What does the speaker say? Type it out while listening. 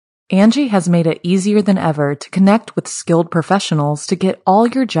Angie has made it easier than ever to connect with skilled professionals to get all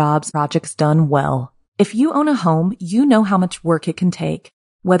your jobs projects done well. If you own a home, you know how much work it can take,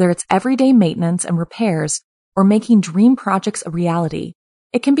 whether it's everyday maintenance and repairs or making dream projects a reality.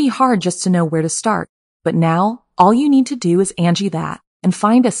 It can be hard just to know where to start, but now all you need to do is Angie that and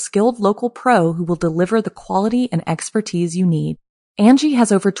find a skilled local pro who will deliver the quality and expertise you need. Angie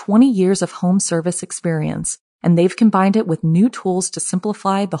has over 20 years of home service experience, and they've combined it with new tools to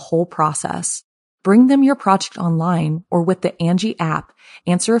simplify the whole process. Bring them your project online or with the Angie app,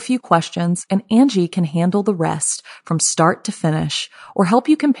 answer a few questions, and Angie can handle the rest from start to finish or help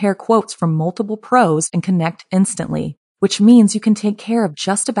you compare quotes from multiple pros and connect instantly, which means you can take care of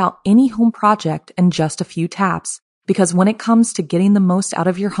just about any home project in just a few taps. Because when it comes to getting the most out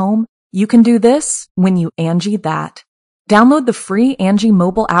of your home, you can do this when you Angie that. Download the free Angie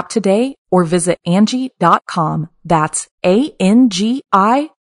mobile app today or visit Angie.com. That's ANGI.com.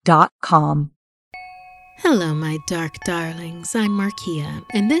 Hello, my dark darlings. I'm Markia,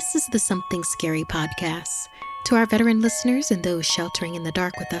 and this is the Something Scary podcast. To our veteran listeners and those sheltering in the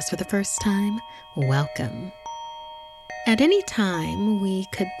dark with us for the first time, welcome. At any time, we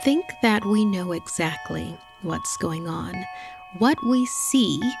could think that we know exactly what's going on. What we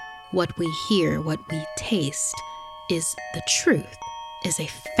see, what we hear, what we taste is the truth, is a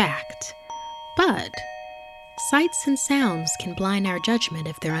fact. But sights and sounds can blind our judgment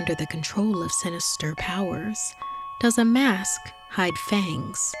if they're under the control of sinister powers. Does a mask hide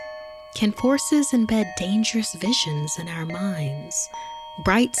fangs? Can forces embed dangerous visions in our minds?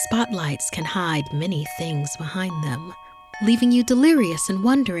 Bright spotlights can hide many things behind them, leaving you delirious and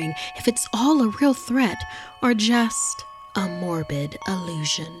wondering if it's all a real threat or just a morbid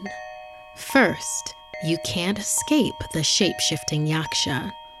illusion. First, you can't escape the shape-shifting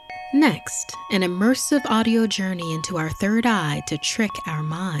yaksha. Next, an immersive audio journey into our third eye to trick our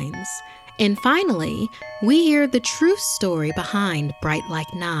minds. And finally, we hear the true story behind Bright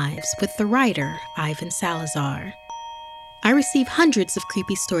Like Knives with the writer, Ivan Salazar. I receive hundreds of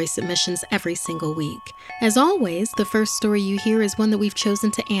creepy story submissions every single week. As always, the first story you hear is one that we've chosen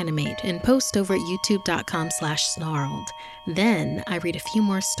to animate and post over at youtube.com/snarled. Then I read a few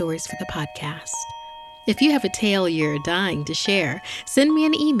more stories for the podcast. If you have a tale you're dying to share, send me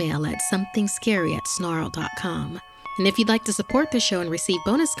an email at somethingscary@snarled.com. And if you'd like to support the show and receive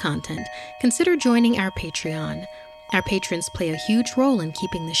bonus content, consider joining our Patreon. Our patrons play a huge role in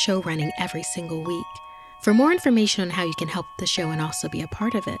keeping the show running every single week. For more information on how you can help the show and also be a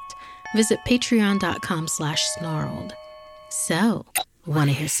part of it, visit patreon.com/snarled. So, want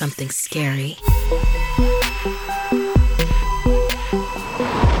to hear something scary?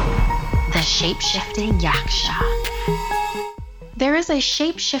 The shape-shifting yaksha. There is a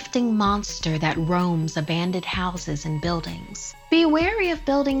shape-shifting monster that roams abandoned houses and buildings. Be wary of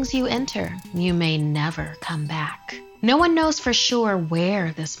buildings you enter. You may never come back. No one knows for sure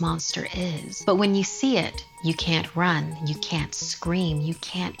where this monster is, but when you see it, you can't run, you can't scream, you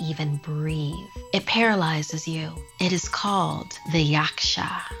can't even breathe. It paralyzes you. It is called the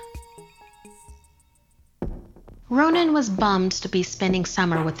yaksha. Ronan was bummed to be spending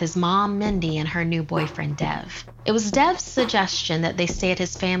summer with his mom, Mindy, and her new boyfriend, Dev. It was Dev's suggestion that they stay at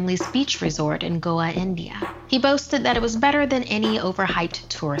his family's beach resort in Goa, India. He boasted that it was better than any overhyped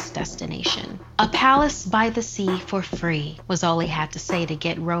tourist destination. A palace by the sea for free was all he had to say to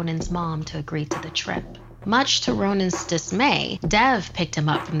get Ronan's mom to agree to the trip. Much to Ronan's dismay, Dev picked him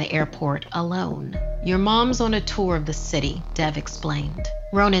up from the airport alone. "Your mom's on a tour of the city," Dev explained.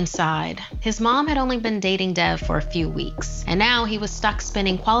 Ronan sighed. His mom had only been dating Dev for a few weeks, and now he was stuck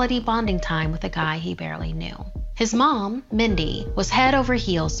spending quality bonding time with a guy he barely knew. His mom, Mindy, was head over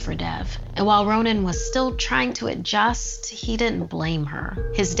heels for Dev, and while Ronan was still trying to adjust, he didn't blame her.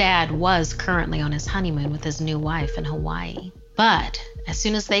 His dad was currently on his honeymoon with his new wife in Hawaii. But as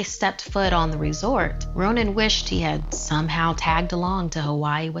soon as they stepped foot on the resort, Ronan wished he had somehow tagged along to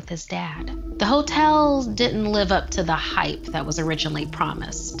Hawaii with his dad. The hotel didn't live up to the hype that was originally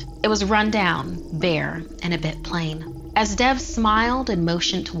promised. It was run down, bare, and a bit plain. As Dev smiled and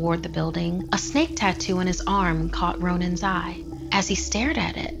motioned toward the building, a snake tattoo on his arm caught Ronan's eye. As he stared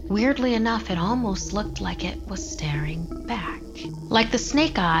at it, weirdly enough, it almost looked like it was staring back. Like the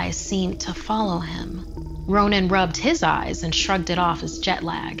snake eyes seemed to follow him. Ronan rubbed his eyes and shrugged it off as jet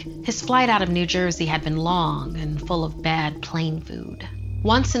lag. His flight out of New Jersey had been long and full of bad plane food.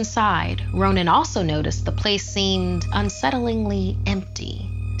 Once inside, Ronan also noticed the place seemed unsettlingly empty.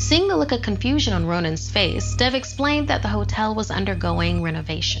 Seeing the look of confusion on Ronan's face, Dev explained that the hotel was undergoing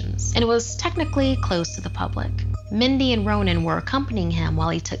renovations, and it was technically closed to the public. Mindy and Ronan were accompanying him while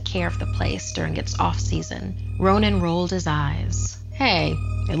he took care of the place during its off-season. Ronan rolled his eyes. "Hey,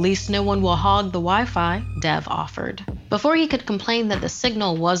 At least no one will hog the Wi-Fi, Dev offered. Before he could complain that the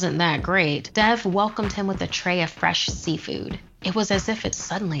signal wasn't that great, Dev welcomed him with a tray of fresh seafood. It was as if it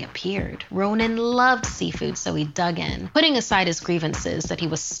suddenly appeared. Ronan loved seafood, so he dug in, putting aside his grievances that he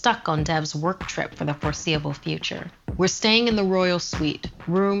was stuck on Dev's work trip for the foreseeable future. We're staying in the Royal Suite,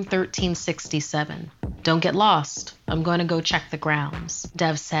 room 1367. Don't get lost. I'm going to go check the grounds,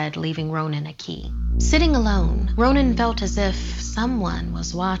 Dev said, leaving Ronan a key. Sitting alone, Ronan felt as if someone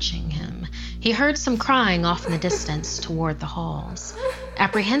was watching him. He heard some crying off in the distance toward the halls.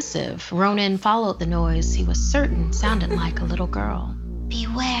 Apprehensive, Ronan followed the noise he was certain sounded like a little girl.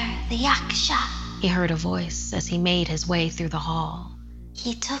 "Beware the Yaksha," he heard a voice as he made his way through the hall.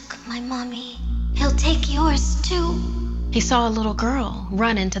 "He took my mommy. He'll take yours too." He saw a little girl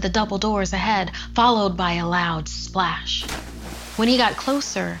run into the double doors ahead, followed by a loud splash. When he got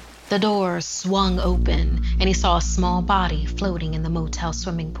closer, the doors swung open, and he saw a small body floating in the motel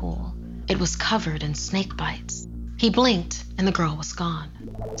swimming pool. It was covered in snake bites. He blinked, and the girl was gone.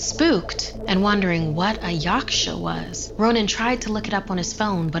 Spooked and wondering what a yaksha was, Ronan tried to look it up on his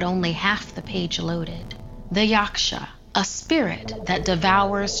phone, but only half the page loaded. The yaksha, a spirit that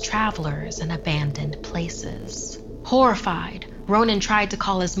devours travelers in abandoned places. Horrified, Ronan tried to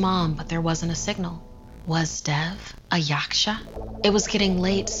call his mom, but there wasn't a signal. Was Dev a yaksha? It was getting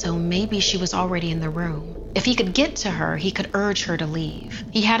late, so maybe she was already in the room. If he could get to her, he could urge her to leave.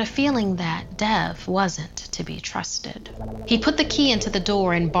 He had a feeling that Dev wasn't to be trusted. He put the key into the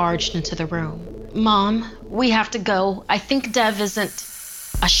door and barged into the room. "Mom, we have to go. I think Dev isn't..."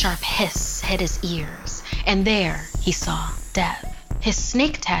 A sharp hiss hit his ears, and there he saw Dev. His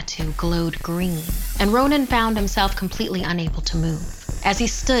snake tattoo glowed green, and Ronan found himself completely unable to move. As he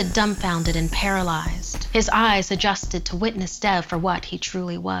stood dumbfounded and paralyzed, his eyes adjusted to witness Dev for what he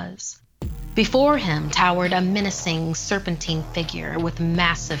truly was. Before him towered a menacing serpentine figure with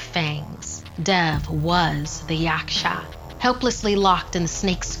massive fangs. Dev was the yaksha. Helplessly locked in the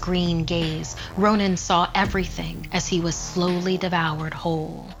snake's green gaze, Ronan saw everything as he was slowly devoured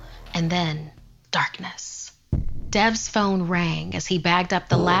whole. And then, darkness. Dev's phone rang as he bagged up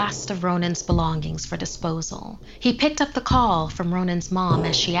the last of Ronan's belongings for disposal. He picked up the call from Ronan's mom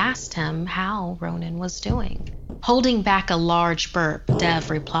as she asked him how Ronan was doing. Holding back a large burp, Dev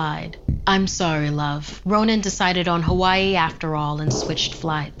replied, "I'm sorry, love. Ronan decided on Hawaii after all and switched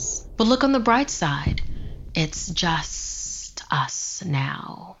flights. But look on the bright side. It's just us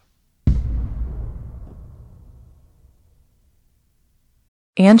now."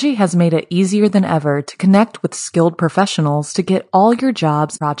 Angie has made it easier than ever to connect with skilled professionals to get all your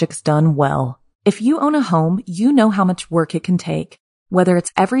jobs projects done well. If you own a home, you know how much work it can take, whether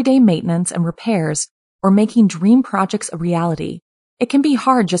it's everyday maintenance and repairs or making dream projects a reality. It can be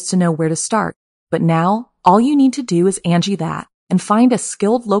hard just to know where to start, but now all you need to do is Angie that and find a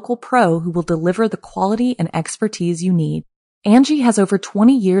skilled local pro who will deliver the quality and expertise you need. Angie has over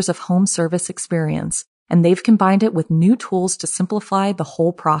 20 years of home service experience, and they've combined it with new tools to simplify the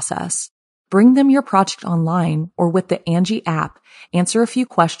whole process. Bring them your project online or with the Angie app, answer a few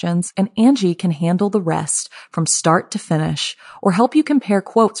questions, and Angie can handle the rest from start to finish, or help you compare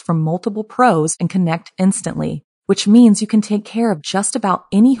quotes from multiple pros and connect instantly, which means you can take care of just about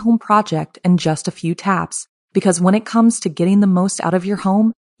any home project in just a few taps. Because when it comes to getting the most out of your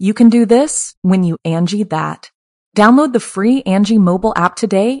home, you can do this when you Angie that. Download the free Angie mobile app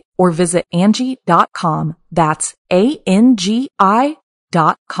today or visit Angie.com. That's ANGI.com.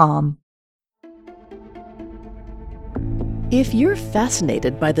 If you're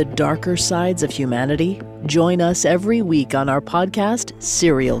fascinated by the darker sides of humanity, join us every week on our podcast,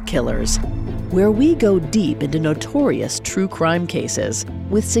 Serial Killers, where we go deep into notorious true crime cases.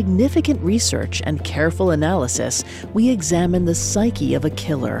 With significant research and careful analysis, we examine the psyche of a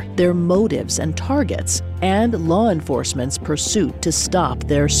killer, their motives and targets, and law enforcement's pursuit to stop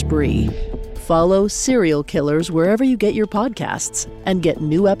their spree. Follow Serial Killers wherever you get your podcasts and get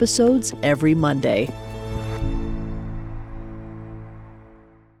new episodes every Monday.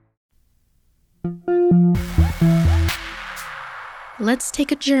 Let's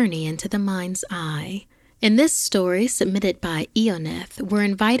take a journey into the mind's eye. In this story, submitted by Ioneth, we're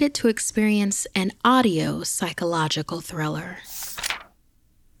invited to experience an audio psychological thriller.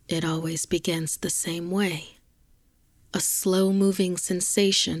 It always begins the same way. A slow-moving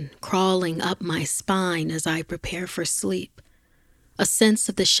sensation crawling up my spine as I prepare for sleep. A sense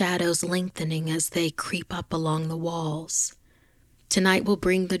of the shadows lengthening as they creep up along the walls. Tonight will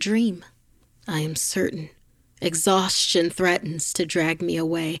bring the dream, I am certain. Exhaustion threatens to drag me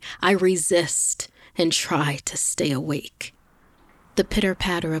away. I resist and try to stay awake. The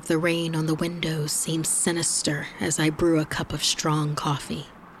pitter-patter of the rain on the windows seems sinister as I brew a cup of strong coffee.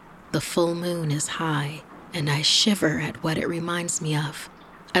 The full moon is high, and I shiver at what it reminds me of.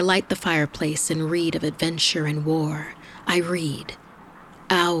 I light the fireplace and read of adventure and war. I read,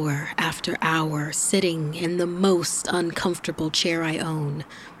 hour after hour, sitting in the most uncomfortable chair I own.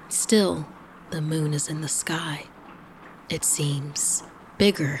 Still, the moon is in the sky. It seems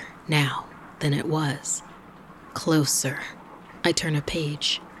bigger now than it was. Closer. I turn a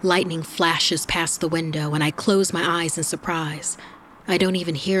page. Lightning flashes past the window, and I close my eyes in surprise. I don't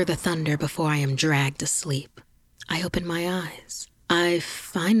even hear the thunder before I am dragged to sleep. I open my eyes. I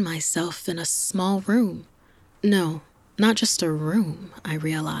find myself in a small room. No, not just a room, I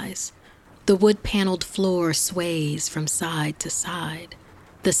realize. The wood-paneled floor sways from side to side.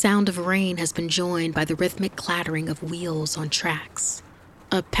 The sound of rain has been joined by the rhythmic clattering of wheels on tracks.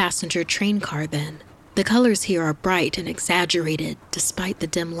 A passenger train car, then. The colors here are bright and exaggerated despite the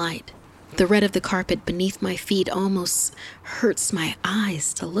dim light. The red of the carpet beneath my feet almost hurts my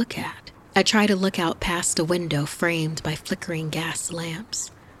eyes to look at. I try to look out past a window framed by flickering gas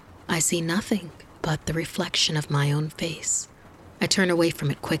lamps. I see nothing but the reflection of my own face. I turn away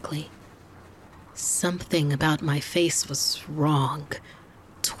from it quickly. Something about my face was wrong,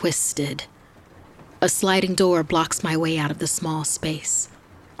 twisted. A sliding door blocks my way out of the small space.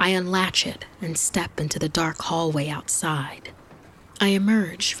 I unlatch it and step into the dark hallway outside. I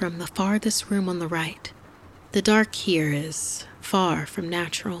emerge from the farthest room on the right. The dark here is far from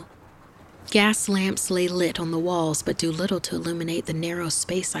natural. Gas lamps lay lit on the walls but do little to illuminate the narrow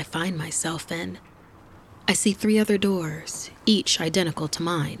space I find myself in. I see 3 other doors, each identical to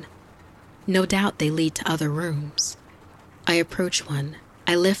mine. No doubt they lead to other rooms. I approach one.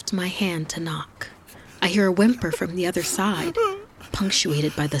 I lift my hand to knock. I hear a whimper from the other side,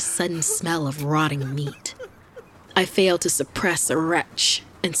 punctuated by the sudden smell of rotting meat. I fail to suppress a retch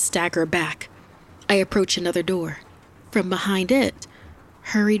and stagger back. I approach another door. From behind it,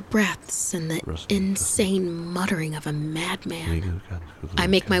 hurried breaths and the insane muttering of a madman. I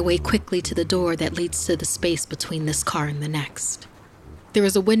make my way quickly to the door that leads to the space between this car and the next. There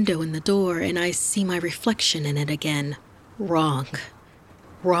is a window in the door, and I see my reflection in it again. Wrong.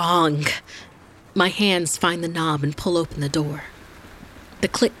 My hands find the knob and pull open the door. The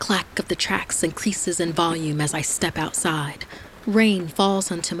click-clack of the tracks increases in volume as I step outside. Rain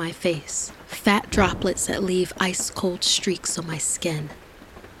falls onto my face, fat droplets that leave ice-cold streaks on my skin.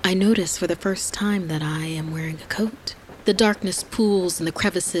 I notice for the first time that I am wearing a coat. The darkness pools in the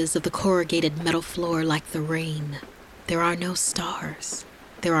crevices of the corrugated metal floor like the rain. There are no stars.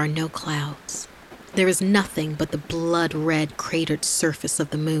 There are no clouds. There is nothing but the blood-red cratered surface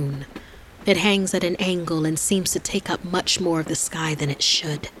of the moon. It hangs at an angle and seems to take up much more of the sky than it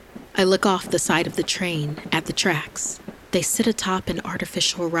should. I look off the side of the train, at the tracks. They sit atop an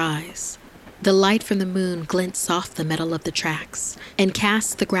artificial rise. The light from the moon glints off the metal of the tracks and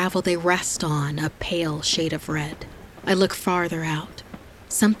casts the gravel they rest on a pale shade of red. I look farther out.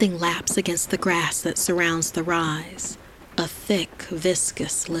 Something laps against the grass that surrounds the rise. A thick,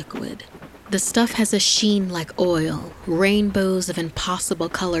 viscous liquid. The stuff has a sheen like oil, rainbows of impossible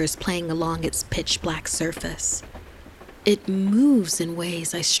colors playing along its pitch-black surface. It moves in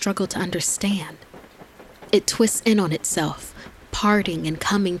ways I struggle to understand. It twists in on itself, parting and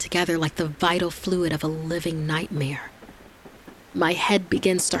coming together like the vital fluid of a living nightmare. My head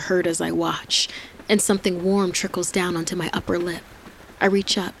begins to hurt as I watch, and something warm trickles down onto my upper lip. I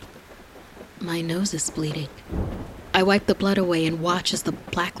reach up. My nose is bleeding. I wipe the blood away and watch as the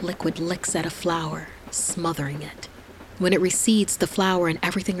black liquid licks at a flower, smothering it. When it recedes, the flower and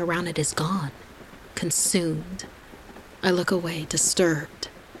everything around it is gone, consumed. I look away, disturbed.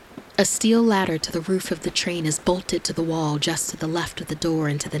 A steel ladder to the roof of the train is bolted to the wall just to the left of the door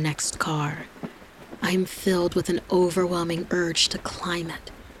into the next car. I am filled with an overwhelming urge to climb it.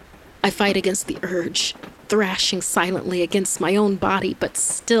 I fight against the urge, thrashing silently against my own body, but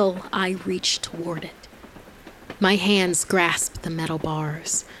still I reach toward it. My hands grasp the metal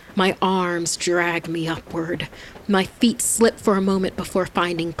bars. My arms drag me upward. My feet slip for a moment before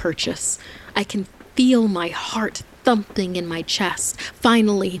finding purchase. I can feel my heart thumping in my chest.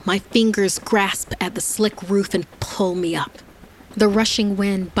 Finally, my fingers grasp at the slick roof and pull me up. The rushing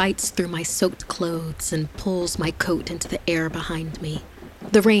wind bites through my soaked clothes and pulls my coat into the air behind me.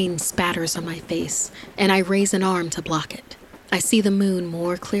 The rain spatters on my face, and I raise an arm to block it. I see the moon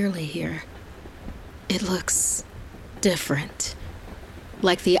more clearly here. It looks different,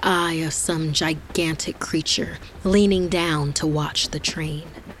 like the eye of some gigantic creature leaning down to watch the train.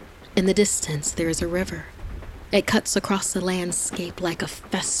 In the distance, there is a river. It cuts across the landscape like a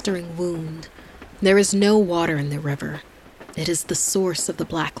festering wound. There is no water in the river. It is the source of the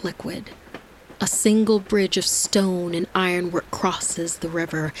black liquid. A single bridge of stone and ironwork crosses the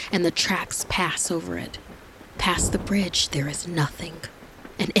river, and the tracks pass over it. Past the bridge, there is nothing,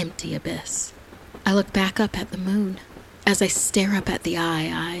 an empty abyss. I look back up at the moon. As I stare up at the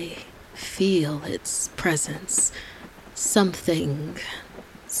eye, I feel its presence. Something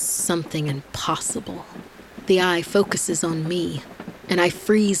impossible. The eye focuses on me, and I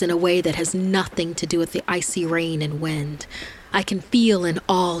freeze in a way that has nothing to do with the icy rain and wind. I can feel an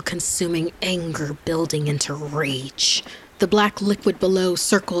all-consuming anger building into rage. The black liquid below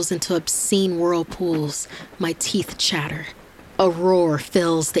circles into obscene whirlpools. My teeth chatter. A roar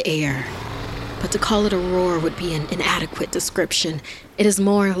fills the air. But to call it a roar would be an inadequate description. It is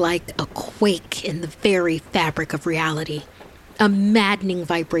more like a quake in the very fabric of reality. A maddening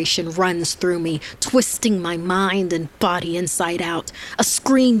vibration runs through me, twisting my mind and body inside out. A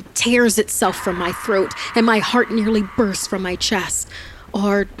scream tears itself from my throat, and my heart nearly bursts from my chest.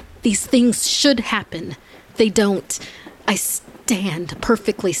 Or these things should happen. They don't. I stand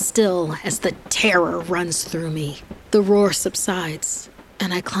perfectly still as the terror runs through me. The roar subsides,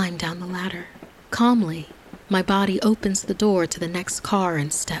 and I climb down the ladder. Calmly, my body opens the door to the next car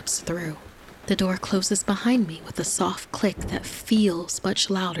and steps through. The door closes behind me with a soft click that feels much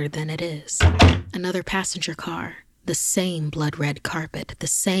louder than it is. Another passenger car. The same blood-red carpet, the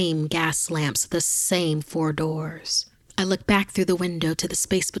same gas lamps, the same 4 doors. I look back through the window to the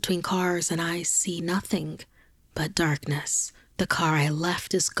space between cars and I see nothing but darkness. The car I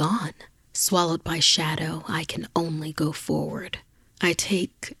left is gone. Swallowed by shadow, I can only go forward. I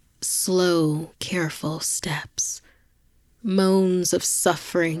take slow, careful steps. Moans of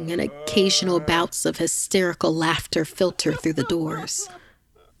suffering and occasional bouts of hysterical laughter filter through the doors.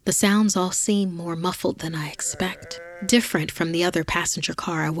 The sounds all seem more muffled than I expect, different from the other passenger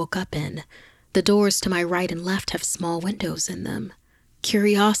car I woke up in. The doors to my right and left have small windows in them.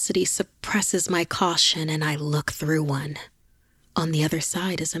 Curiosity suppresses my caution, and I look through one. On the other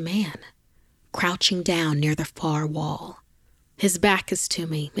side is a man, crouching down near the far wall. His back is to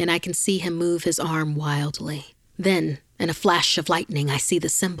me, and I can see him move his arm wildly. Then, in a flash of lightning, I see the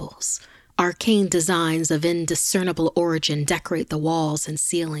symbols. Arcane designs of indiscernible origin decorate the walls and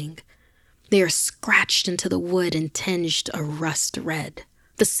ceiling. They are scratched into the wood and tinged a rust red.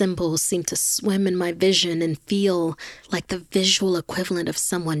 The symbols seem to swim in my vision and feel like the visual equivalent of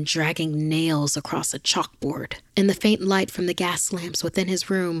someone dragging nails across a chalkboard. In the faint light from the gas lamps within his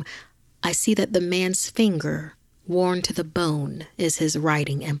room, I see that the man's finger, worn to the bone, is his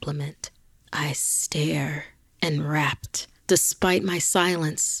writing implement. I stare, enrapt. Despite my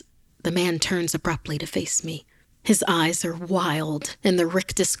silence, the man turns abruptly to face me. His eyes are wild, and the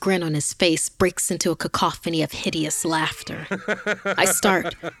rictus grin on his face breaks into a cacophony of hideous laughter. I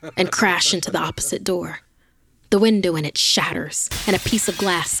start and crash into the opposite door. The window in it shatters, and a piece of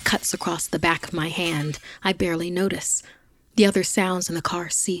glass cuts across the back of my hand. I barely notice. The other sounds in the car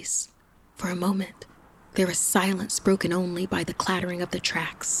cease. For a moment, there is silence broken only by the clattering of the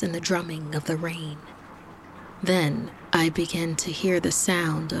tracks and the drumming of the rain. Then I begin to hear the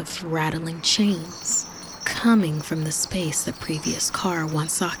sound of rattling chains coming from the space the previous car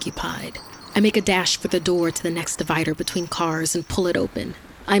once occupied. I make a dash for the door to the next divider between cars and pull it open.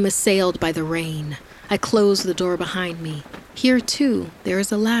 I'm assailed by the rain. I close the door behind me. Here, too, there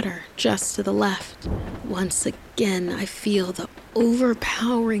is a ladder just to the left. Once again, I feel the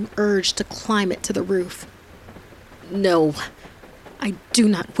overpowering urge to climb it to the roof. No, I do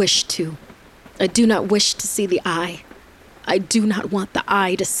not wish to. I do not wish to see the eye. I do not want the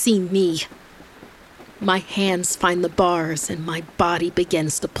eye to see me. My hands find the bars and my body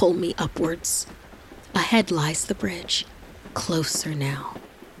begins to pull me upwards. Ahead lies the bridge. Closer now.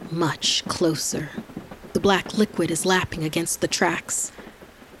 Much closer. The black liquid is lapping against the tracks.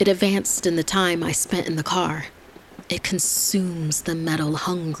 It advanced in the time I spent in the car. It consumes the metal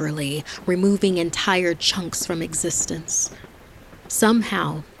hungrily, removing entire chunks from existence.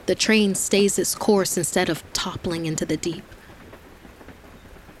 Somehow, the train stays its course instead of toppling into the deep.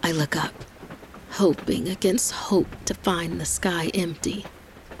 I look up, hoping against hope to find the sky empty.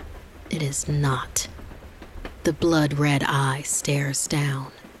 It is not. The blood-red eye stares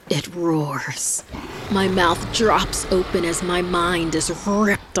down. It roars. My mouth drops open as my mind is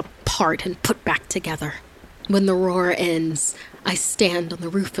ripped apart and put back together. When the roar ends, I stand on the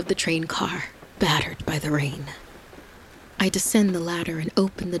roof of the train car, battered by the rain. I descend the ladder and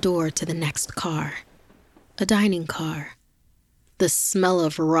open the door to the next car. A dining car. The smell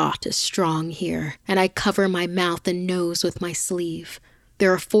of rot is strong here, and I cover my mouth and nose with my sleeve.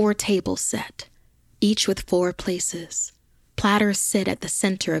 There are 4 tables set, each with 4 places. Platters sit at the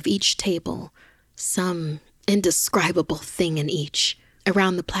center of each table, some indescribable thing in each.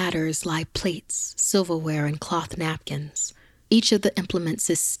 Around the platters lie plates, silverware, and cloth napkins. Each of the implements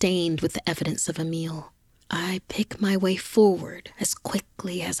is stained with the evidence of a meal. I pick my way forward as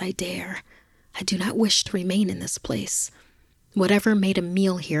quickly as I dare. I do not wish to remain in this place. Whatever made a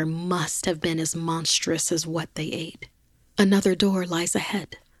meal here must have been as monstrous as what they ate. Another door lies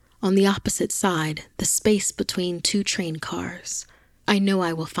ahead. On the opposite side, the space between two train cars. I know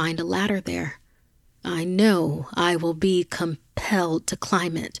I will find a ladder there. I know I will be compelled to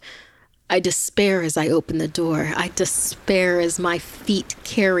climb it. I despair as I open the door. I despair as my feet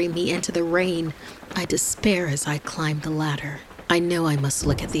carry me into the rain. I despair as I climb the ladder. I know I must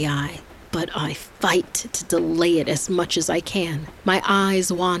look at the eye, but I fight to delay it as much as I can. My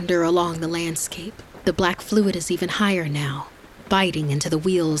eyes wander along the landscape. The black fluid is even higher now, biting into the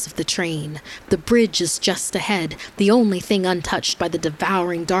wheels of the train. The bridge is just ahead, the only thing untouched by the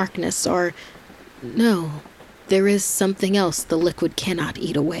devouring darkness, or... No, there is something else the liquid cannot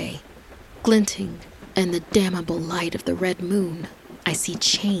eat away. Glinting in the damnable light of the red moon, I see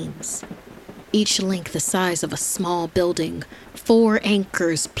chains. Each link the size of a small building. 4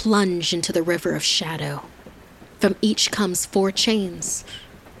 anchors plunge into the river of shadow. From each comes 4 chains.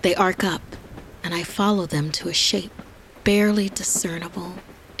 They arc up, and I follow them to a shape, barely discernible.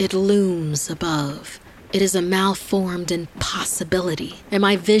 It looms above. It is a malformed impossibility, and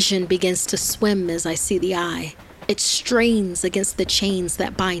my vision begins to swim as I see the eye. It strains against the chains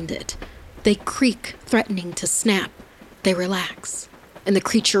that bind it. They creak, threatening to snap. They relax, and the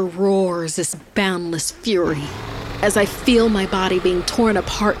creature roars this boundless fury. As I feel my body being torn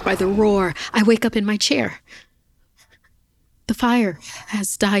apart by the roar, I wake up in my chair. The fire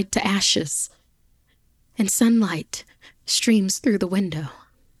has died to ashes, and sunlight streams through the window.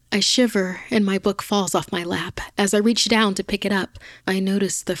 I shiver, and my book falls off my lap. As I reach down to pick it up, I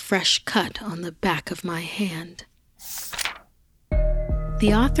notice the fresh cut on the back of my hand.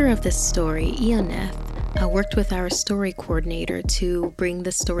 The author of this story, Ioneth, worked with our story coordinator to bring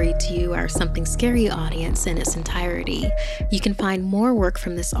the story to you, our Something Scary audience, in its entirety. You can find more work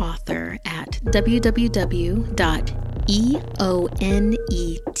from this author at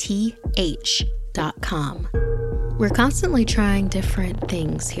www.eoneth.com. We're constantly trying different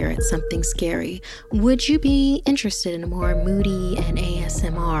things here at Something Scary. Would you be interested in a more moody and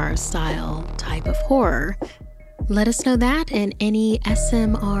ASMR style type of horror? Let us know that and any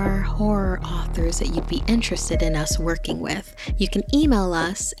SMR horror authors that you'd be interested in us working with. You can email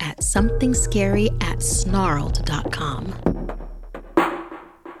us at somethingscary@snarled.com.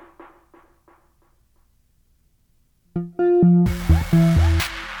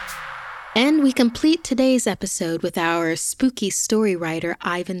 And we complete today's episode with our spooky story writer,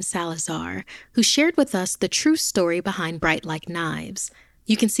 Ivan Salazar, who shared with us the true story behind Bright Like Knives.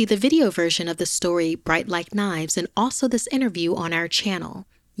 You can see the video version of the story Bright Like Knives and also this interview on our channel,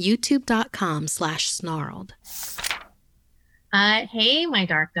 youtube.com/snarled. Hey, my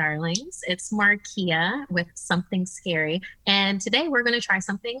dark darlings. It's Markia with Something Scary. And today we're going to try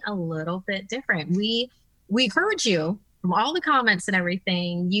something a little bit different. We heard you from all the comments and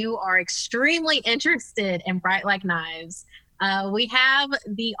everything. You are extremely interested in Bright Like Knives. We have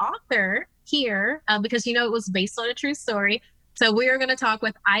the author here because, it was based on a true story. So we are going to talk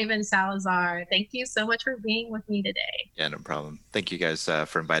with Ivan Salazar. Thank you so much for being with me today. Yeah, no problem. Thank you guys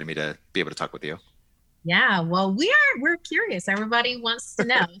for inviting me to be able to talk with you. Yeah, well, we're curious. Everybody wants to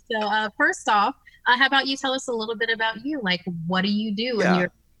know. So first off, how about you tell us a little bit about you? Like, what do you do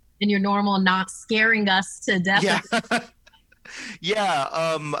in your normal, not scaring us to death?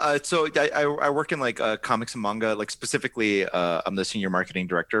 Yeah. So I work in comics and manga. Like specifically, I'm the senior marketing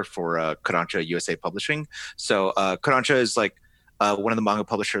director for Kodansha USA Publishing. So Kodansha is one of the manga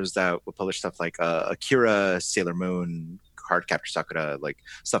publishers that would publish stuff like Akira, Sailor Moon, Cardcaptor Sakura,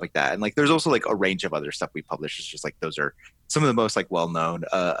 stuff like that. And there's also a range of other stuff we publish. It's just those are some of the most well-known.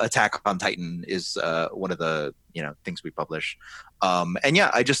 Attack on Titan is one of the things we publish.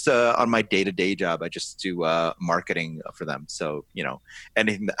 I just on my day-to-day job, I just do marketing for them. So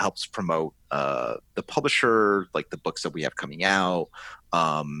anything that helps promote the publisher, the books that we have coming out,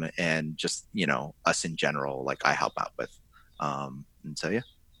 and just us in general, I help out with. And so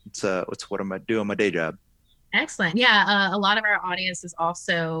it's what I do on my day job. Excellent. Yeah, a lot of our audience is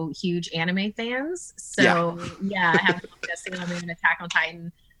also huge anime fans. So I have Sailor Moon, Attack on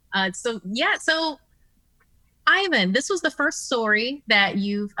Titan. So Ivan, this was the first story that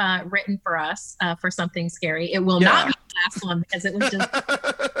you've written for us for Something Scary. It will not be the last one because it was just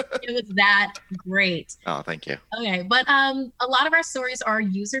it was that great. Oh, thank you. Okay, but a lot of our stories are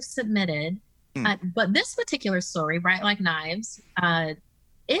user submitted, but this particular story, Bright Like Knives,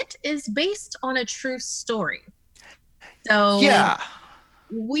 it is based on a true story. So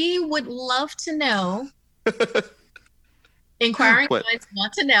we would love to know. Inquiring minds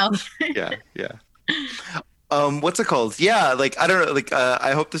want to know. Yeah. What's it called? Yeah, like I don't know, like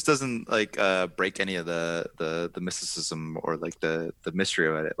I hope this doesn't like break any of the mysticism or like the mystery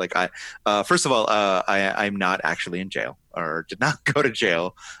of it. Like first of all, I'm not actually in jail or did not go to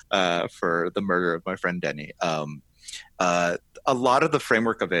jail for the murder of my friend Denny. A lot of the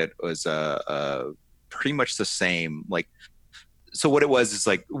framework of it was pretty much the same. Like, so what it was is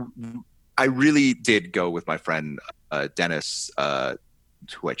like I really did go with my friend Dennis,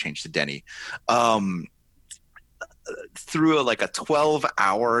 who I changed to Denny. Through like a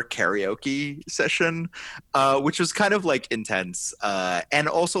 12-hour karaoke session, which was kind of like intense, and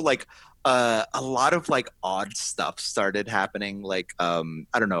also like a lot of like odd stuff started happening. Like I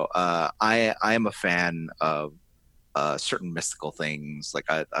don't know, I am a fan of certain mystical things. Like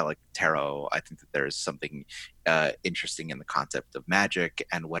I like tarot. I think that there's something interesting in the concept of magic,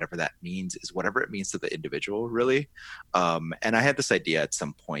 and whatever that means is whatever it means to the individual, really. And I had this idea at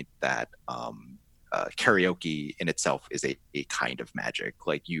some point that karaoke in itself is a kind of magic.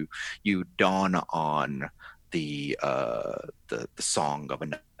 Like you dawn on the song of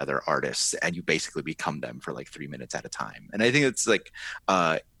another artist, and you basically become them for like 3 minutes at a time. And I think it's like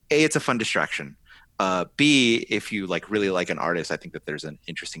it's a fun distraction. B, if you like really like an artist, I think that there's an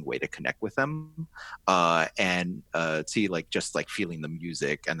interesting way to connect with them. And C, like just like feeling the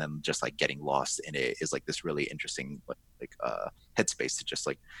music and then just like getting lost in it is like this really interesting like headspace to just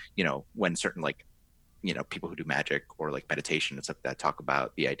like, you know, when certain like, you know, people who do magic or like meditation and stuff that talk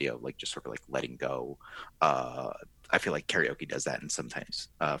about the idea of like just sort of like letting go. I feel like karaoke does that, and sometimes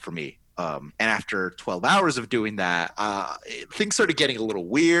for me. And after 12 hours of doing that, things started getting a little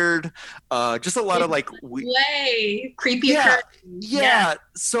weird. Just a lot of like way creepy. Yeah.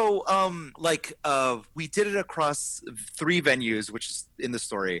 So we did it across 3 venues, which is in the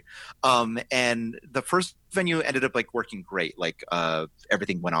story. And the first venue ended up like working great. Like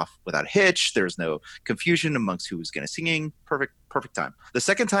everything went off without a hitch. There was no confusion amongst who was going to singing. Perfect time. The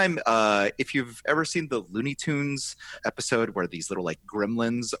second time, if you've ever seen the Looney Tunes episode where these little like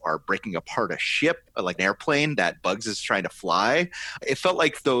gremlins are breaking apart a ship, like an airplane that Bugs is trying to fly, it felt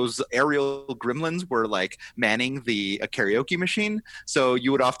like those aerial gremlins were like manning the karaoke machine. So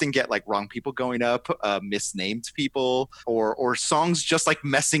you would often get like wrong people going up, misnamed people, or songs just like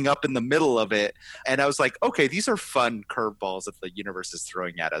messing up in the middle of it. And I was like, okay, these are fun curveballs that the universe is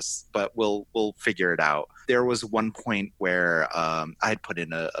throwing at us, but we'll figure it out. There was one point where I had put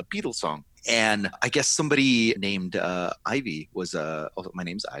in a Beatles song, and I guess somebody named Ivy was my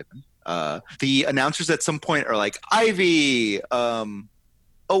name's Ivan. The announcers at some point are like, Ivy, oh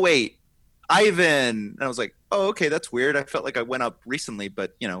wait, Ivan. And I was like, oh, okay, that's weird. I felt like I went up recently,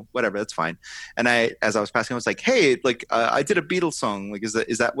 but you know, whatever, that's fine. And as I was passing, I was like, hey, like I did a Beatles song. Like, is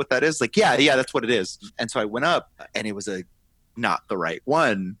that what that is? Like, yeah, that's what it is. And so I went up, and it was not the right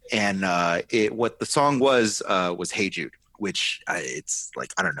one. And what the song was Hey Jude, which it's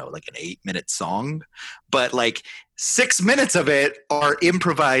like, I don't know, like an 8-minute song, but like 6 minutes of it are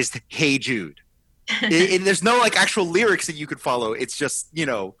improvised Hey Jude. There's no like actual lyrics that you could follow. It's just, you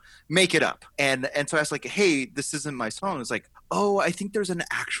know, make it up. And so I was like, hey, this isn't my song. It's like, oh, I think there's an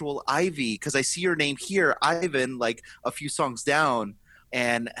actual Ivy, because I see your name here, Ivan, like a few songs down.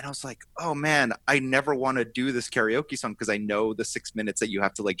 And I was like, oh man, I never want to do this karaoke song because I know the 6 minutes that you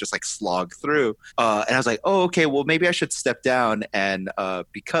have to like just like slog through. And I was like, oh, okay, well maybe I should step down. And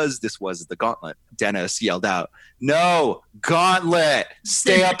because this was the Gauntlet, Dennis yelled out, no, Gauntlet,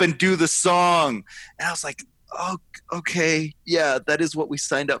 stay up and do the song. And I was like, oh, okay, yeah, that is what we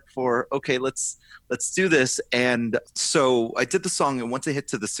signed up for. Okay, let's do this. And so I did the song, and once I hit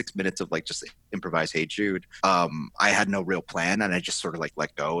to the 6 minutes of like just improvise Hey Jude, I had no real plan, and I just sort of like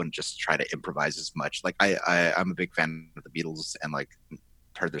let go and just try to improvise as much. Like I'm a big fan of the Beatles, and like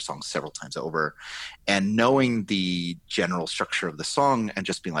heard their songs several times over, and knowing the general structure of the song and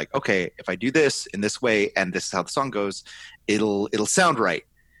just being like, okay, if I do this in this way and this is how the song goes, it'll sound right.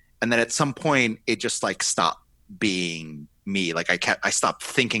 And then at some point it just like stopped being me. Like I stopped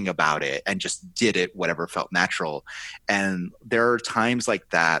thinking about it and just did it, whatever felt natural. And there are times like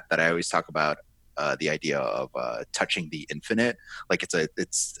that I always talk about, the idea of touching the infinite. Like it's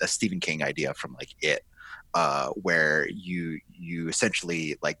a Stephen King idea from like It, where you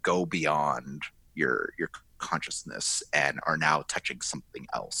essentially like go beyond your consciousness and are now touching something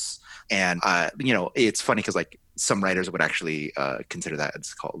else. And you know, it's funny because like some writers would actually consider that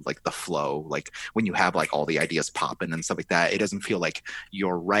it's called like the flow. Like when you have like all the ideas popping and stuff like that, it doesn't feel like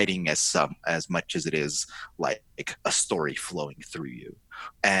you're writing as much as it is like a story flowing through you.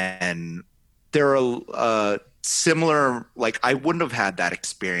 And there are similar, like I wouldn't have had that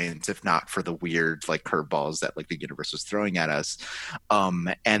experience if not for the weird like curveballs that like the universe was throwing at us.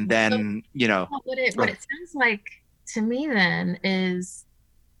 And then, What it sounds like to me then is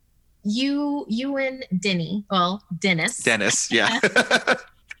you and Dennis, yeah.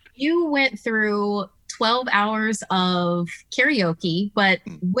 you went through 12 hours of karaoke, but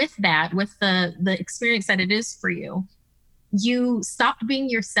with the experience that it is for you, you stopped being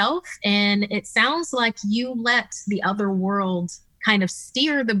yourself, and it sounds like you let the other world kind of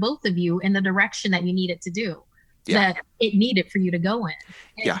steer the both of you in the direction that you needed to do, that it needed for you to go in.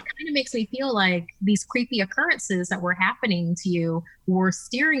 And it kind of makes me feel like these creepy occurrences that were happening to you were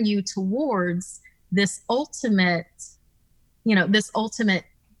steering you towards this ultimate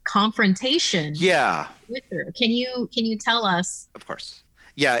confrontation with her. Can you tell us? Of course.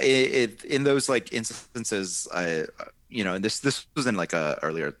 Yeah, in those like instances, and this was in like a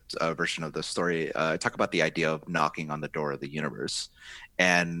earlier version of the story. I talk about the idea of knocking on the door of the universe,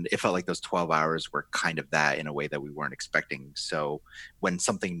 and it felt like those 12 hours were kind of that in a way that we weren't expecting. So when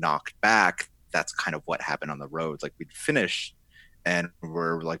something knocked back, that's kind of what happened on the road. Like we'd finished, and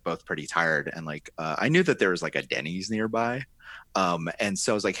we're like both pretty tired, and like I knew that there was like a Denny's nearby, and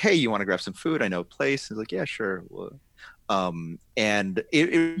so I was like, "Hey, you want to grab some food? I know a place." He's like, "Yeah, sure." And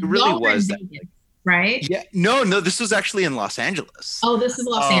it really was that, right? Yeah, no, this was actually in Los Angeles. Oh, this is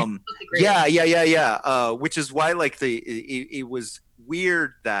Los Angeles. Okay, great. Yeah. Which is why like it was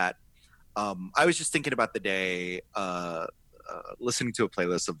weird that I was just thinking about the day, listening to a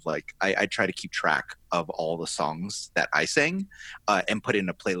playlist of like I try to keep track of all the songs that I sang and put in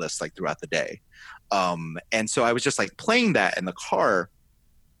a playlist like throughout the day. And so I was just like playing that in the car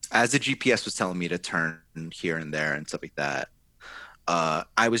as the GPS was telling me to turn here and there and stuff like that.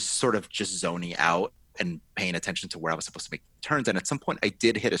 I was sort of just zoning out and paying attention to where I was supposed to make turns. And at some point I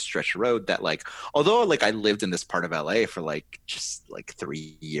did hit a stretch of road that like, although like I lived in this part of LA for like just like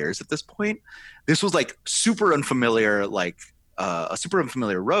 3 years at this point, this was like super unfamiliar, like a super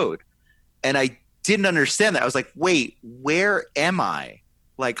unfamiliar road. And I didn't understand that. I was like, wait, where am I?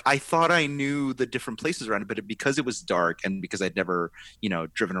 Like, I thought I knew the different places around it, but because it was dark and because I'd never,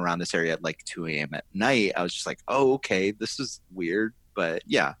 driven around this area at like 2 a.m. at night, I was just like, oh, okay, this is weird. But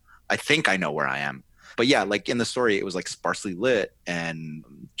yeah, I think I know where I am. But yeah, like in the story, it was like sparsely lit and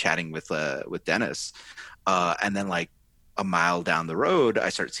chatting with Dennis. And then like a mile down the road, I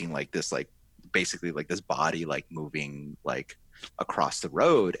start seeing like this, like basically like this body like moving like across the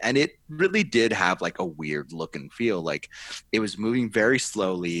road, and it really did have like a weird look and feel. Like it was moving very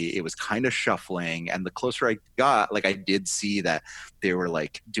slowly, it was kind of shuffling, and the closer I got, like I did see that they were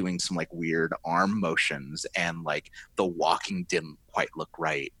like doing some like weird arm motions, and like the walking didn't quite look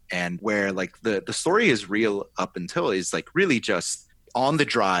right. And where like the story is real up until is like really just on the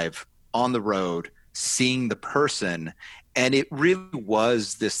drive, on the road, seeing the person. And it really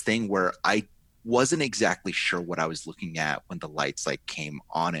was this thing where I wasn't exactly sure what I was looking at when the lights like came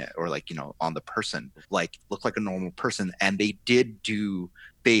on it, or like, on the person, like looked like a normal person. And they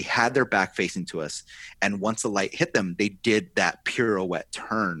had their back facing to us. And once the light hit them, they did that pirouette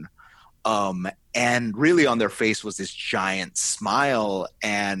turn. And really on their face was this giant smile.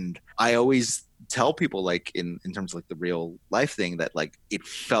 And I always tell people like in terms of like the real life thing that like it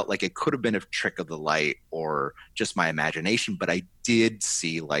felt like it could have been a trick of the light or just my imagination, but I did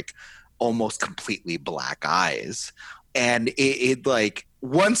see like almost completely black eyes. And it like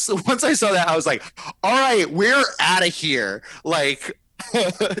once I saw that, I was like, all right, we're out of here. Like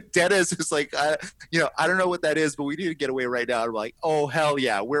Dennis was like, I don't know what that is, but we need to get away right now. I'm like, oh hell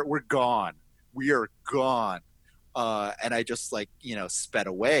yeah, we're gone. We are gone. And I just like, sped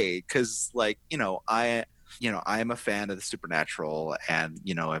away because like, I am a fan of the supernatural, and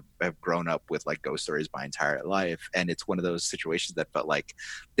I've grown up with like ghost stories my entire life, and it's one of those situations that felt like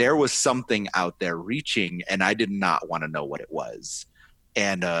there was something out there reaching, and I did not want to know what it was.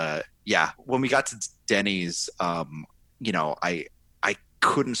 And when we got to Denny's, I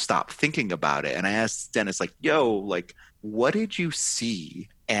couldn't stop thinking about it, and I asked Dennis like, "Yo, like, what did you see?"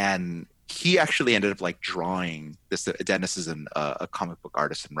 And he actually ended up like drawing this. Dennis is a comic book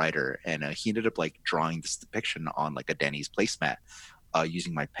artist and writer, and he ended up like drawing this depiction on like a Denny's placemat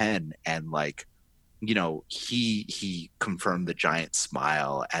using my pen. And like, he confirmed the giant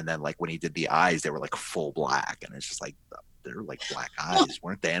smile, and then like when he did the eyes, they were like full black, and it's just like they're like black eyes,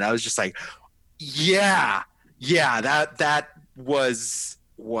 weren't they? And I was just like, yeah, that was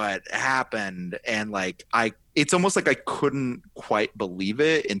what happened. And like it's almost like I couldn't quite believe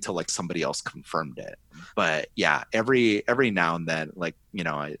it until like somebody else confirmed it. But yeah, every now and then, like, in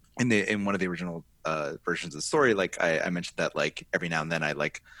one of the original versions of the story, like I mentioned that like every now and then I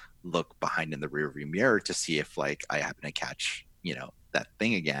like look behind in the rearview mirror to see if like I happen to catch, that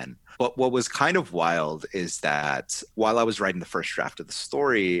thing again. But what was kind of wild is that while I was writing the first draft of the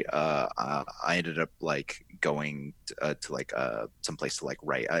story, I ended up like going to like some place to like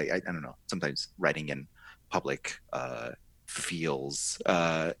write. I don't know. Sometimes writing in public feels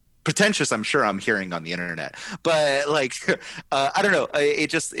pretentious. I'm sure I'm hearing on the internet, but like I don't know.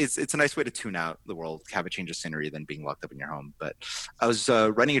 It's a nice way to tune out the world, have a change of scenery than being locked up in your home. But I was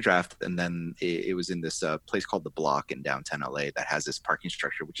writing a draft, and then it was in this place called The Block in downtown LA that has this parking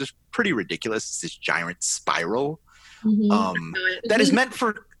structure, which is pretty ridiculous. It's this giant spiral that is meant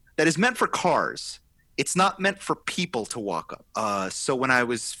for cars. It's not meant for people to walk up. So when I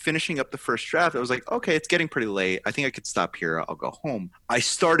was finishing up the first draft, I was like, okay, it's getting pretty late. I think I could stop here. I'll go home. I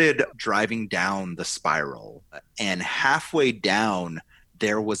started driving down the spiral, and halfway down,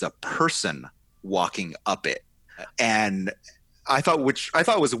 there was a person walking up it. And I thought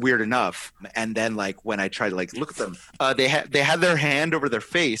was weird enough. And then like when I tried to like look at them, they had their hand over their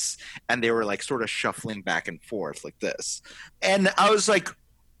face, and they were like sort of shuffling back and forth like this. And I was like,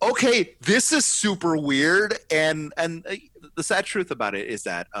 okay, this is super weird. And the sad truth about it is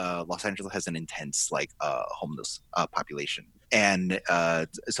that Los Angeles has an intense like homeless population, and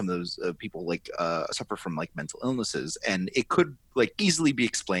some of those people like suffer from like mental illnesses, and it could like easily be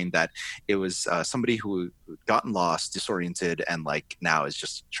explained that it was somebody who gotten lost, disoriented, and like now is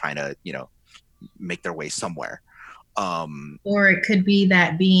just trying to make their way somewhere. Or it could be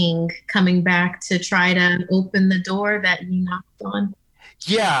that being coming back to try to open the door that you knocked on.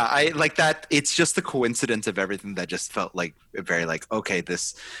 Yeah, I like that. It's just the coincidence of everything that just felt like very like, okay,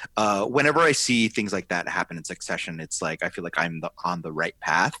 this, whenever I see things like that happen in succession, it's like, I feel like I'm on the right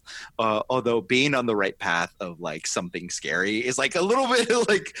path. Although being on the right path of like something scary is like a little bit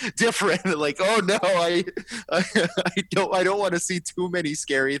like different. Like, oh no, I don't want to see too many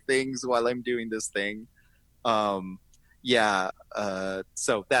scary things while I'm doing this thing. So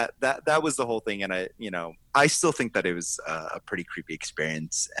that was the whole thing. And I still think that it was a pretty creepy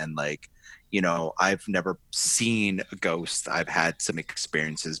experience. And like, I've never seen a ghost. I've had some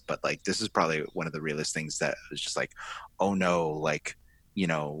experiences, but like, this is probably one of the realest things that was just like, oh no, like,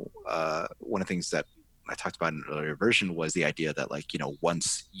 one of the things that I talked about in an earlier version was the idea that like,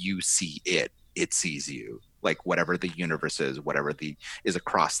 once you see it sees you. Like whatever the universe is, whatever is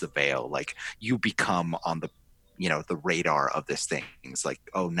across the veil, like you become on the the radar of this thing. It's like,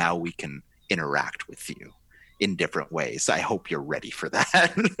 oh, now we can interact with you in different ways. I hope you're ready for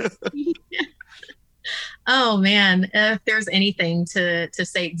that. Oh man, if there's anything to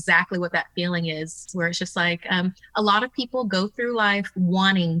say exactly what that feeling is, where it's just like a lot of people go through life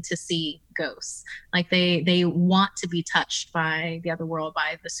wanting to see ghosts. Like they want to be touched by the other world,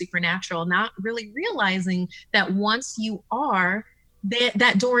 by the supernatural, not really realizing that once you are,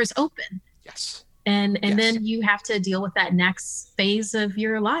 that door is open. Yes. And then you have to deal with that next phase of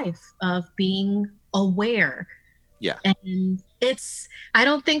your life of being aware. Yeah. And I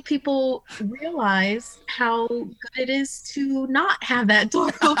don't think people realize how good it is to not have that door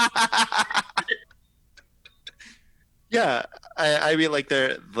open. Yeah, I mean, like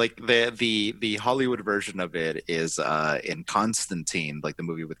the Hollywood version of it is in Constantine, like the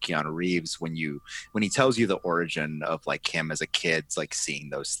movie with Keanu Reeves, when he tells you the origin of like him as a kid, like seeing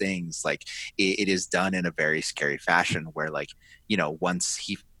those things, like it is done in a very scary fashion, where like once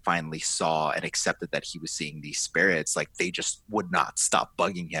he finally saw and accepted that he was seeing these spirits, like they just would not stop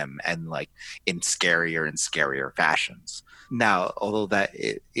bugging him, and like in scarier and scarier fashions. Now, although that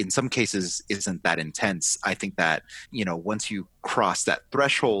in some cases isn't that intense, I think that, once you cross that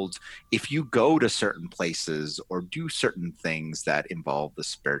threshold, if you go to certain places or do certain things that involve the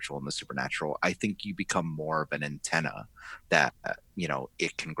spiritual and the supernatural, I think you become more of an antenna that,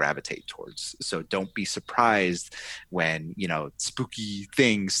 it can gravitate towards. So don't be surprised when, spooky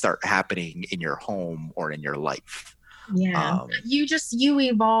things start happening in your home or in your life. Yeah. You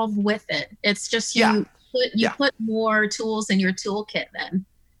evolve with it. It's just put more tools in your toolkit then.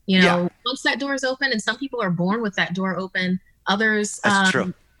 Once that door is open, and some people are born with that door open, others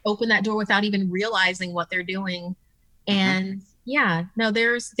open that door without even realizing what they're doing. And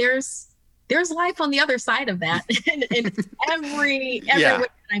there's life on the other side of that. in every way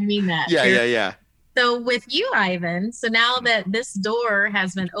I mean that. Yeah. So with you, Ivan, so now that this door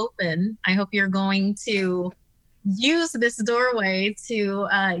has been open, I hope you're going to use this doorway to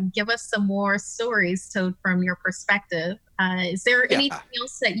give us some more stories told from your perspective. Is there anything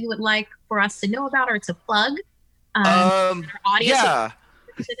else that you would like for us to know about or to plug? Our audience? Yeah.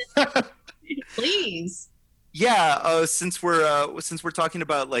 Please. Yeah, since we're talking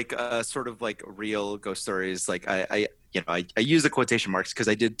about like sort of like real ghost stories, like I use the quotation marks because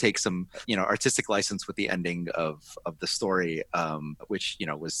I did take some artistic license with the ending of the story, which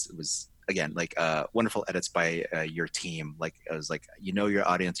was again like wonderful edits by your team. Like I was like, your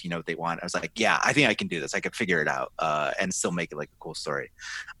audience, you know what they want. I was like, yeah, I think I can do this. I could figure it out and still make it like a cool story.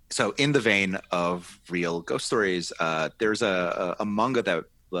 So in the vein of real ghost stories, there's a manga that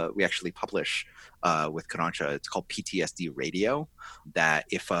we actually publish with Kodansha. It's called PTSD Radio. That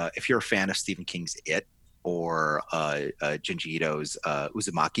if you're a fan of Stephen King's It or Junji Ito's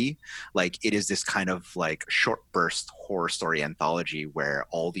Uzumaki, like it is this kind of like short burst horror story anthology where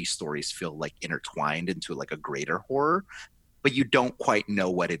all these stories feel like intertwined into like a greater horror, but you don't quite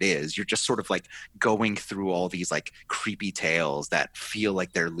know what it is. You're just sort of like going through all these like creepy tales that feel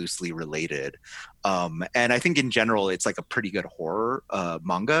like they're loosely related. And I think in general, it's like a pretty good horror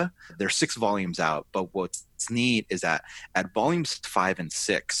manga. There's 6 volumes out, but what's neat is that at volumes 5 and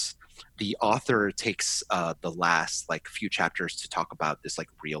 6, the author takes the last like few chapters to talk about this like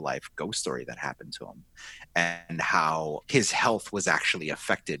real life ghost story that happened to him and how his health was actually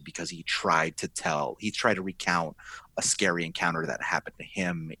affected because he tried to recount a scary encounter that happened to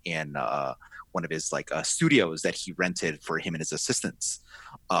him in one of his like studios that he rented for him and his assistants.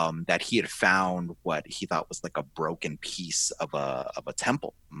 That he had found what he thought was like a broken piece of a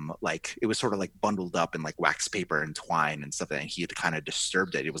temple. Like it was sort of like bundled up in like wax paper and twine and stuff, and he had kind of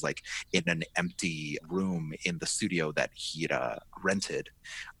disturbed it. It was like in an empty room in the studio that he had rented,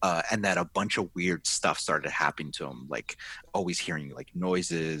 and that a bunch of weird stuff started happening to him, like always hearing like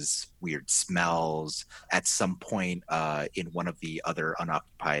noises, weird smells. At some point in one of the other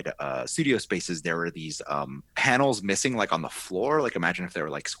unoccupied studio spaces, there were these panels missing like on the floor. Like imagine if there were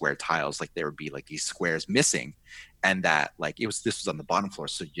like square tiles, like there would be like these squares missing, and that like this was on the bottom floor,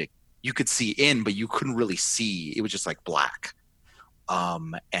 so you could see in, but you couldn't really see. It was just like black.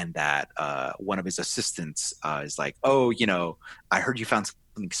 And that one of his assistants is like, oh, I heard you found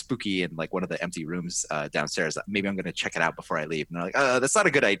something spooky in like one of the empty rooms downstairs. Maybe I'm going to check it out before I leave. And they're like, that's not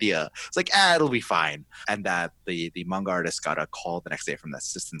a good idea. It's like, it'll be fine. And that the manga artist got a call the next day from the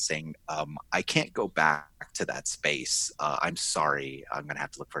assistant saying, I can't go back to that space. I'm sorry. I'm going to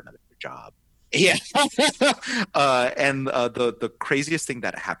have to look for another job. Yeah. And the craziest thing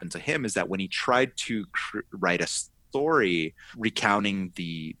that happened to him is that when he tried to write a story recounting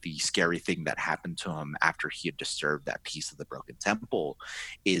the scary thing that happened to him after he had disturbed that piece of the broken temple,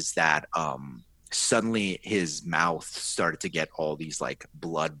 is that suddenly his mouth started to get all these like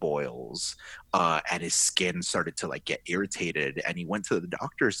blood boils and his skin started to like get irritated, and he went to the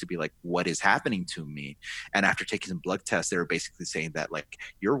doctors to be like, what is happening to me? And after taking some blood tests, they were basically saying that like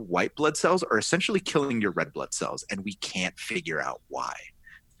your white blood cells are essentially killing your red blood cells and we can't figure out why.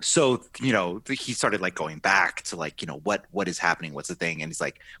 So he started like going back to like what is happening, what's the thing, and he's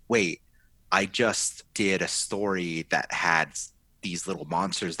like, wait, I just did a story that had these little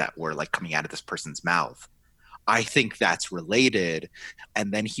monsters that were like coming out of this person's mouth. I think that's related.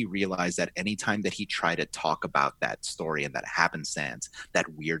 And then he realized that anytime that he tried to talk about that story and that happenstance,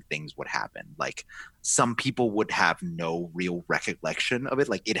 that weird things would happen. Like some people would have no real recollection of it.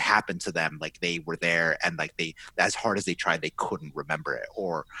 Like it happened to them, like they were there and like they, as hard as they tried, they couldn't remember it.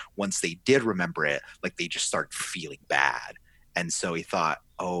 Or once they did remember it, like they just started feeling bad. And so he thought,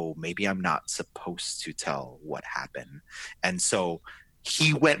 oh, maybe I'm not supposed to tell what happened. And so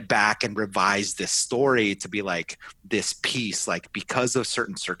he went back and revised this story to be like this piece, like because of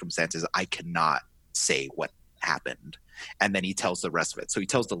certain circumstances, I cannot say what happened. And then he tells the rest of it. So he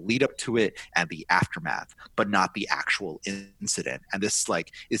tells the lead up to it and the aftermath, but not the actual incident. And this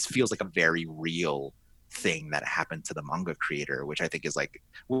feels like a very real thing that happened to the manga creator, which I think is like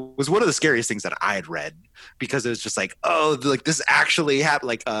was one of the scariest things that I had read, because it was just like, oh, like this actually happened.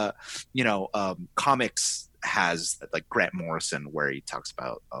 Like comics has like Grant Morrison, where he talks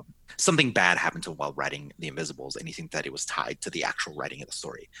about something bad happened to him while writing The Invisibles, and he thinks that it was tied to the actual writing of the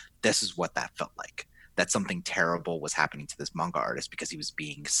story. This is what that felt like, that something terrible was happening to this manga artist because he was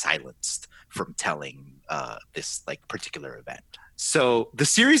being silenced from telling this like particular event. So the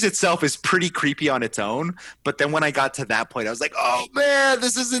series itself is pretty creepy on its own, but then when I got to that point, I was like, oh man,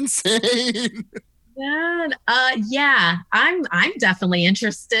 this is insane. Yeah, I'm definitely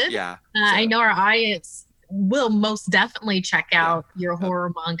interested. Yeah, I know our audience will most definitely check out your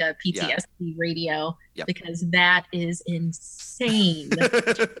horror manga PTSD Radio, because that is insane.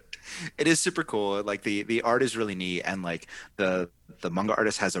 It is super cool. Like the art is really neat, and like the manga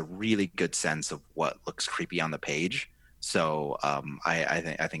artist has a really good sense of what looks creepy on the page. So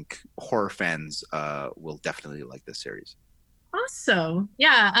I think horror fans will definitely like this series. Awesome.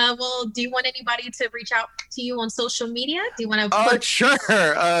 Yeah. Well, do you want anybody to reach out to you on social media? Do you want to Sure.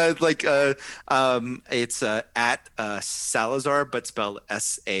 It's at Salazar, but spelled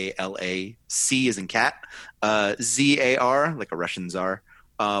SALAC as in cat, ZAR, like a Russian czar.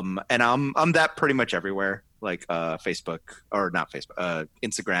 And I'm that pretty much everywhere, like Facebook, or not Facebook,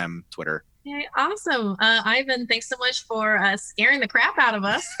 Instagram, Twitter. Okay, awesome. Ivan, thanks so much for scaring the crap out of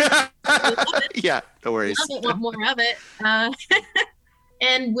us. Yeah, no worries. Love it, want more of it.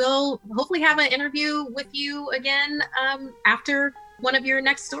 And we'll hopefully have an interview with you again after one of your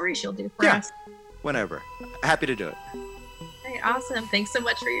next stories you'll do for us. Whenever. Happy to do it. Okay, awesome. Thanks so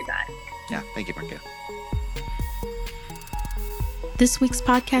much for your time. Yeah, thank you, Marco. This week's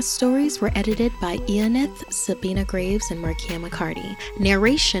podcast stories were edited by Ionith, Sabina Graves, and Markia McCarty.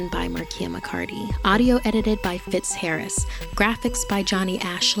 Narration by Markia McCarty. Audio edited by Fitz Harris. Graphics by Johnny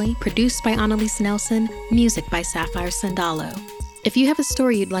Ashley. Produced by Annalise Nelson. Music by Sapphire Sandalo. If you have a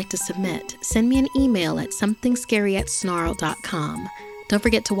story you'd like to submit, send me an email at somethingscary@snarl.com. Don't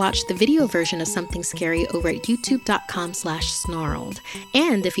forget to watch the video version of Something Scary over at youtube.com/snarled.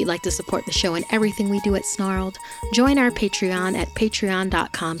 And if you'd like to support the show and everything we do at Snarled, join our Patreon at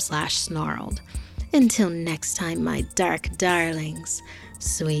patreon.com/snarled. Until next time, my dark darlings,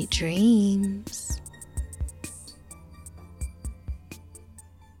 sweet dreams.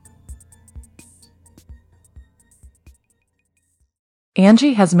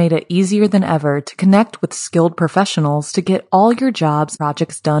 Angie has made it easier than ever to connect with skilled professionals to get all your jobs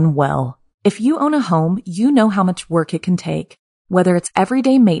projects done well. If you own a home, you know how much work it can take, whether it's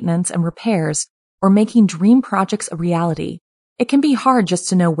everyday maintenance and repairs or making dream projects a reality. It can be hard just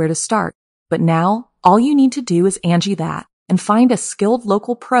to know where to start, but now all you need to do is Angie that and find a skilled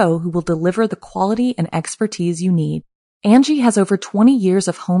local pro who will deliver the quality and expertise you need. Angie has over 20 years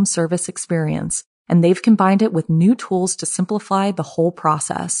of home service experience, and they've combined it with new tools to simplify the whole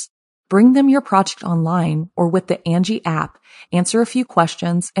process. Bring them your project online or with the Angie app, answer a few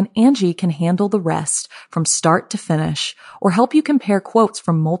questions, and Angie can handle the rest from start to finish, or help you compare quotes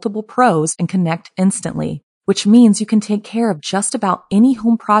from multiple pros and connect instantly, which means you can take care of just about any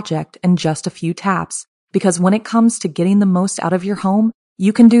home project in just a few taps. Because when it comes to getting the most out of your home,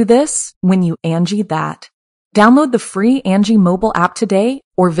 you can do this when you Angie that. Download the free Angie mobile app today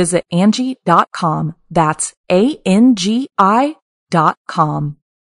or visit Angie.com. That's ANGI.com.